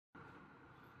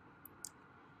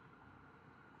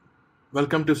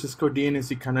Welcome to Cisco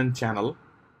DNAC content channel.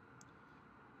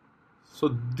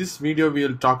 So this video we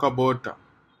will talk about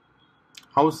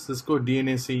how Cisco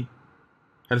DNAC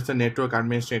helps the network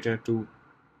administrator to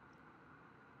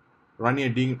run a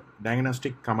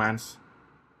diagnostic commands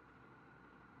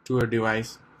to a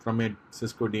device from a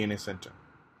Cisco DNA center.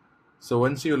 So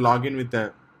once you log in with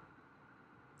the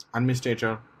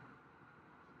administrator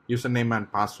username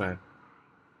and password,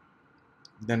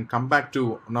 then come back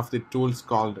to one of the tools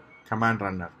called command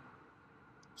runner.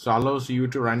 So allows you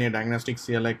to run a diagnostic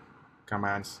CLI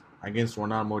commands against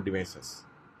one or more devices.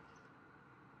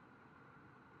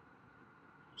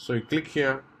 So you click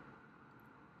here,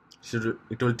 so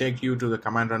it will take you to the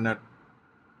command runner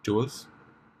tools.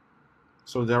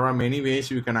 So there are many ways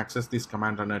you can access these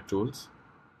command runner tools.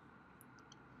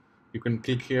 You can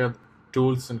click here,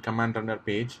 tools and command runner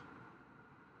page.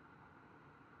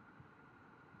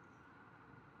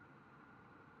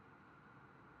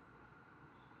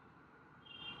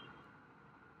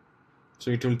 So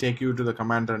it will take you to the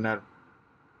command runner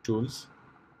tools.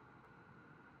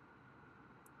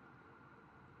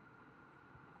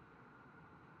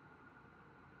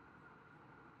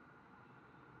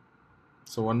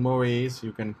 So one more way is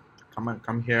you can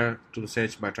come here to the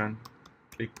search button,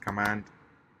 click command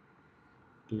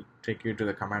to take you to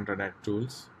the command runner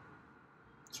tools.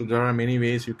 So there are many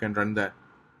ways you can run the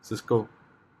Cisco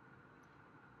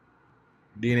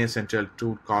DNA Central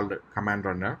tool called command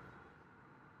runner.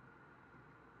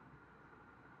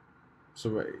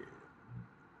 So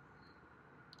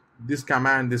this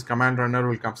command runner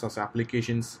will come as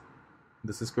applications in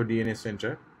the Cisco DNA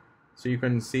Center. So you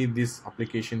can see these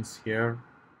applications here,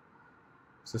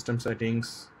 system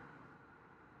settings,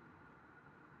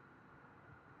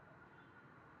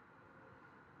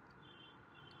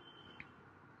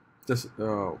 this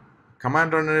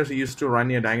command runner is used to run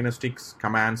your diagnostics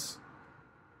commands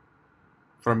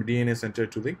from DNA Center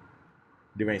to the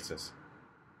devices.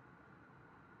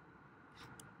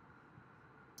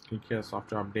 Click here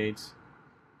software updates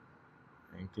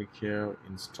and click here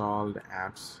installed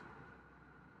apps.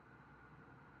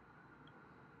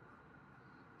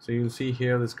 So you'll see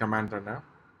here this command runner.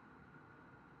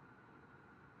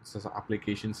 This is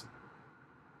applications.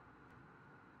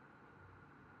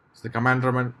 So the command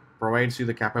runner provides you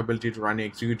the capability to run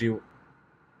executive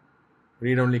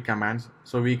read-only commands.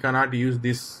 So we cannot use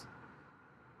this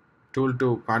tool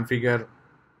to configure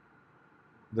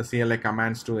the CLI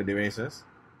commands to the devices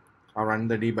or run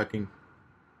the debugging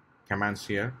commands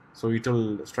here. So it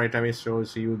will straight away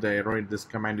shows you the error. This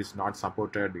command is not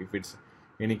supported if it's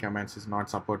any commands is not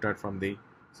supported from the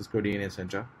Cisco DNA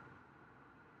Center.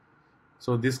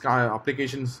 So this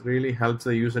applications really helps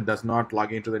the user does not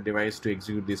log into the device to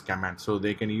execute these commands. So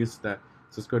they can use the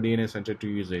Cisco DNA Center to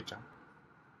use it.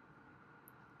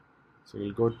 So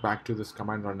we'll go back to this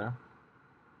command runner.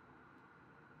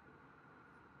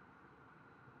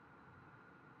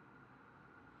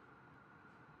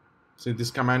 So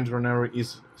this command runner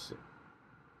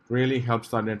really helps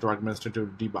the network administrator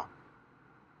to debug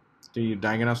the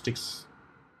diagnostics.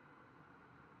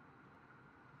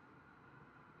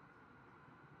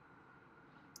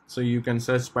 So you can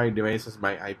search by devices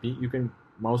by IP. You can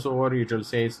mouse over, it will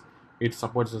say it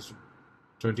supports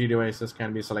 20 devices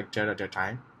can be selected at a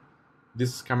time.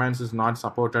 This commands is not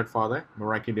supported for the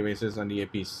Meraki devices and the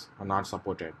APs are not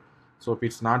supported. So if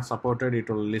it's not supported, it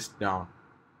will list down.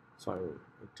 So I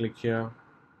click here.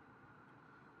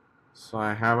 So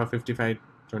I have a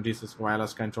 5526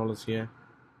 wireless controllers here.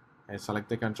 I select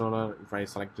the controller. If I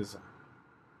select this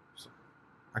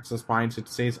access points, it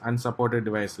says unsupported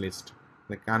device list.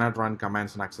 They cannot run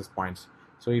commands and access points.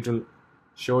 So it will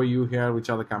show you here which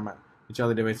are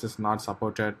the devices not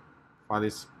supported for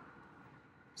this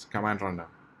command runner.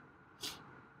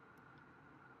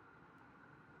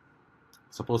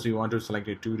 Suppose you want to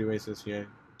select two devices here.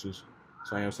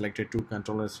 So I have selected two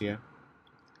controllers here.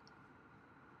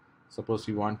 Suppose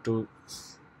you want to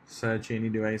search any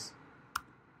device,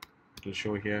 it will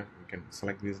show here. You can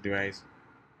select this device.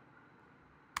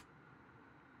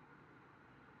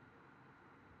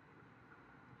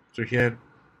 So here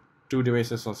two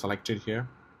devices are selected here.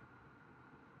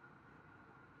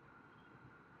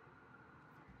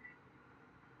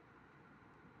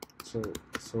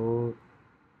 So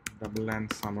double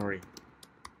and summary.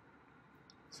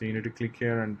 So you need to click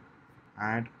here and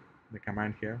add the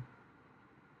command here.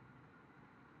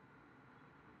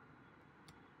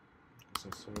 So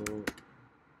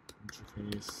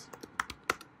interface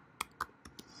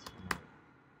summary.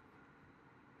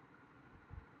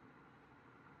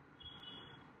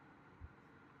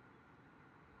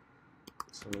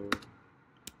 So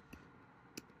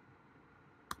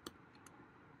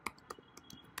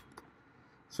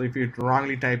So if you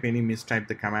wrongly type any mistype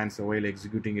the commands while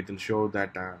executing, it will show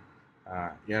that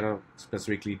error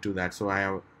specifically to that. So I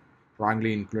have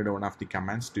wrongly included one of the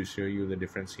commands to show you the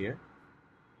difference here.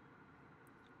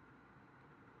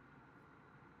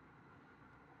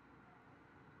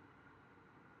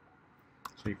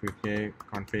 So if you say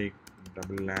config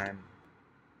double LAN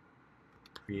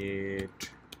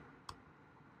create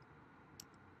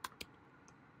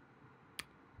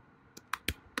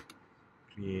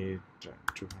create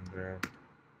 200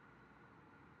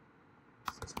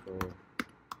 Cisco,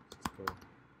 so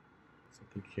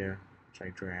click here, try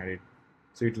to add it.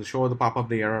 So it will show the pop-up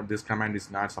the error, this command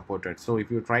is not supported. So if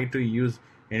you try to use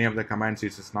any of the commands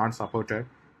which is not supported,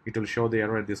 it will show the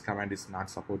error, this command is not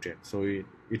supported. So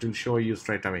it will show you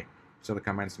straight away. So the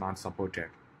command is not supported.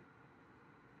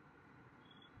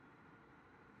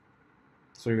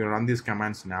 So you run these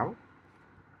commands now.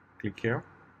 Click here.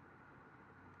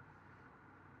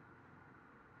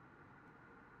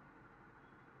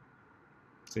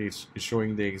 So it's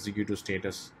showing the executive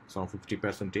status. So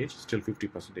 50%, still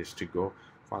 50% to go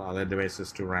for other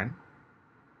devices to run.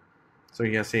 So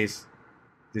here says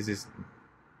this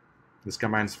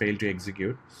commands failed to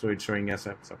execute. So it's showing us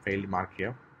a failed mark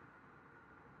here.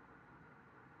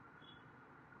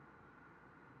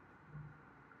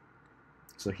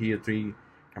 So here 3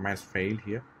 commands failed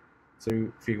here.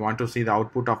 So if you want to see the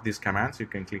output of these commands, you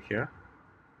can click here.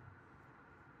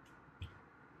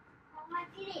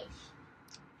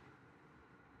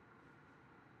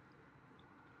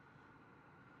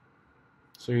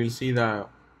 So you'll see the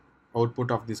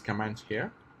output of these commands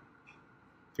here.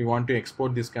 If you want to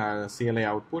export this CLI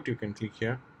output, you can click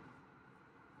here.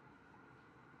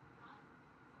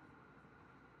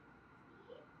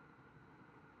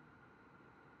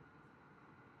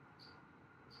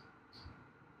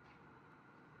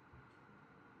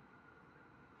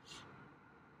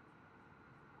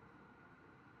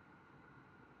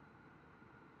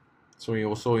 So you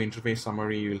also interface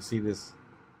summary, you will see this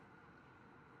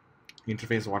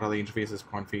interface, what are the interfaces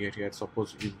configured here.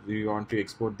 Suppose if you want to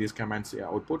export these commands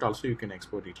output, also you can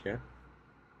export it here.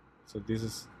 So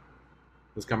this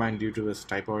command, due to this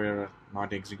typo error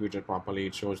not executed properly,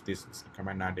 it shows this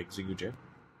command not executed.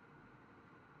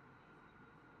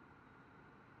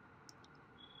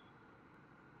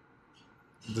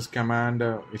 This command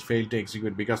it failed to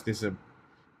execute because this the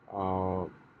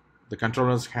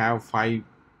controllers have 5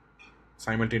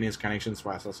 simultaneous connections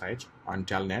for SSH on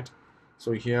telnet.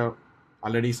 So here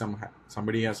already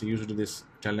somebody has used this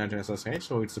telnet and SSH,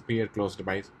 so it's a peer closed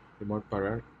by remote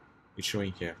power is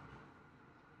showing here.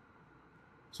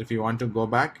 So if you want to go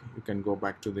back, you can go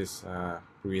back to this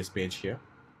previous page here.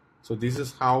 So this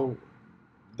is how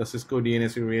the Cisco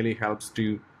DNAC really helps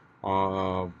to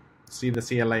see the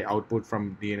CLI output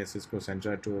from DNAC Cisco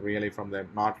Center to really from the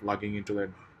not logging into the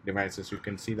devices. You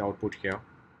can see the output here.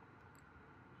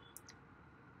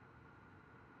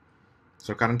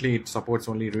 So currently it supports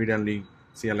only read-only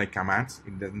CLI commands.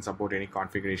 It doesn't support any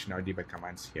configuration or debug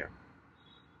commands here.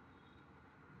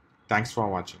 Thanks for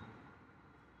watching.